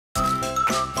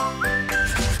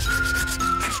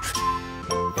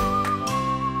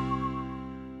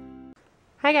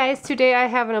Hi guys, today I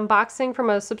have an unboxing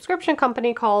from a subscription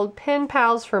company called Pen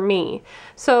Pals for Me.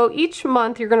 So each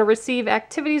month you're going to receive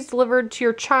activities delivered to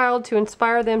your child to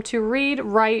inspire them to read,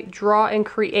 write, draw, and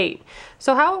create.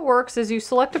 So how it works is you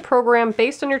select a program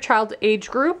based on your child's age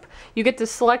group. You get to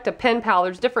select a pen pal.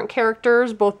 There's different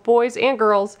characters, both boys and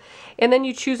girls, and then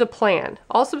you choose a plan.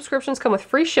 All subscriptions come with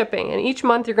free shipping, and each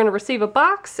month you're going to receive a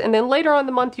box, and then later on in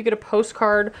the month you get a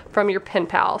postcard from your pen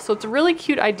pal. So it's a really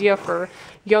cute idea for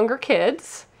younger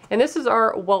kids. And this is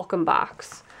our welcome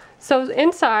box. So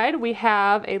inside we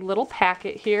have a little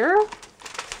packet here.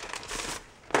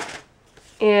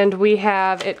 And we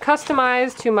have it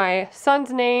customized to my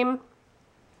son's name.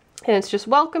 And it's just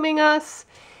welcoming us.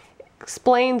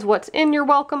 Explains what's in your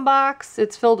welcome box.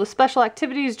 It's filled with special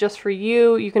activities just for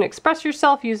you. You can express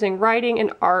yourself using writing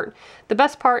and art. The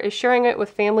best part is sharing it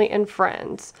with family and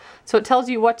friends. So it tells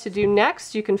you what to do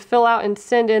next. You can fill out and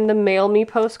send in the Mail Me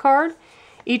postcard.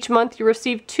 Each month you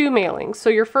receive 2 mailings.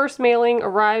 So your first mailing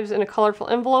arrives in a colorful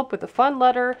envelope with a fun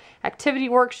letter, activity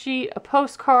worksheet, a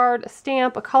postcard, a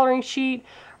stamp, a coloring sheet,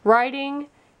 writing,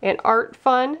 an art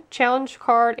fun, challenge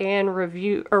card, and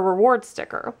review or reward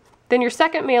sticker. Then your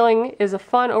second mailing is a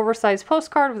fun oversized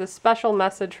postcard with a special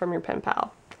message from your pen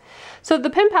pal. So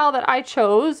the pen pal that I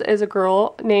chose is a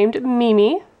girl named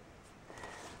Mimi.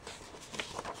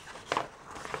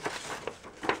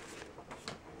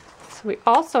 So we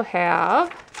also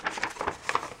have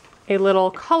a little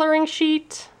coloring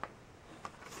sheet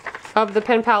of the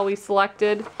pen pal we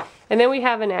selected, and then we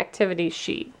have an activity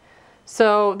sheet.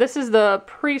 So this is the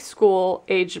preschool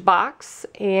age box,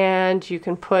 and you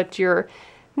can put your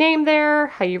name there,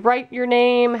 how you write your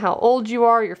name, how old you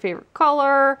are, your favorite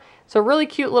color. So a really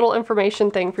cute little information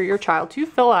thing for your child to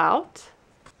fill out.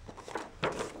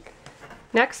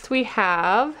 Next we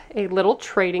have a little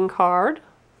trading card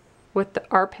with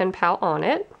our pen pal on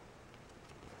it.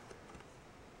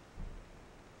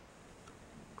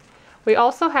 We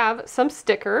also have some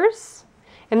stickers,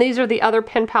 and these are the other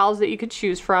pen pals that you could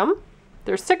choose from.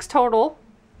 There's 6 total.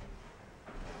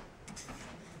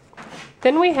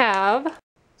 Then we have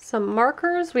some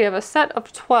markers. We have a set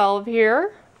of 12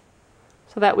 here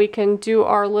so that we can do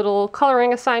our little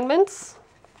coloring assignments.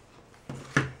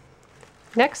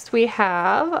 Next we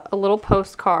have a little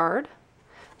postcard.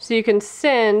 So you can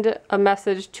send a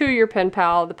message to your pen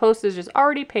pal. The postage is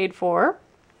already paid for.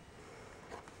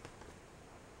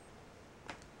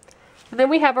 And then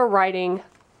we have a writing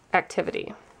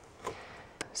activity.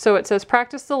 So it says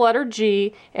practice the letter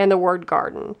G and the word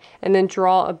garden, and then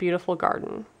draw a beautiful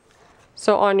garden.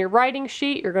 So on your writing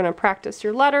sheet, you're going to practice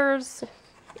your letters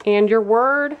and your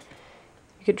word.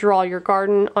 You could draw your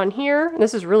garden on here. And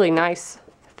this is really nice,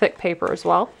 thick paper as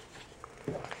well.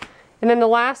 And then the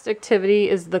last activity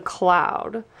is the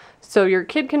cloud. So your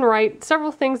kid can write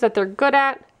several things that they're good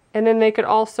at, and then they could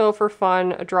also, for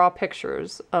fun, draw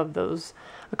pictures of those,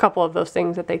 a couple of those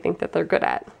things that they think that they're good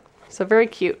at. So very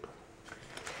cute.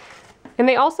 And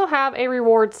they also have a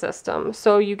reward system.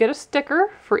 So you get a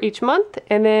sticker for each month,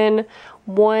 and then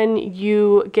when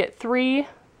you get 3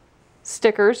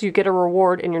 stickers, you get a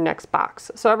reward in your next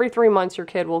box. So every 3 months your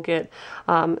kid will get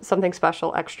something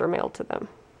special extra mailed to them.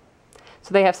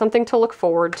 So they have something to look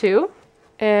forward to.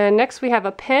 And next we have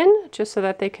a pen, just so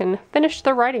that they can finish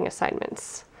their writing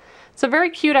assignments. It's a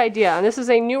very cute idea, and this is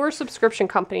a newer subscription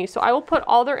company, so I will put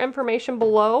all their information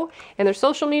below and their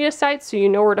social media sites so you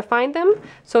know where to find them.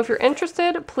 So if you're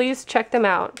interested, please check them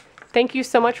out. Thank you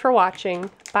so much for watching.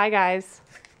 Bye guys.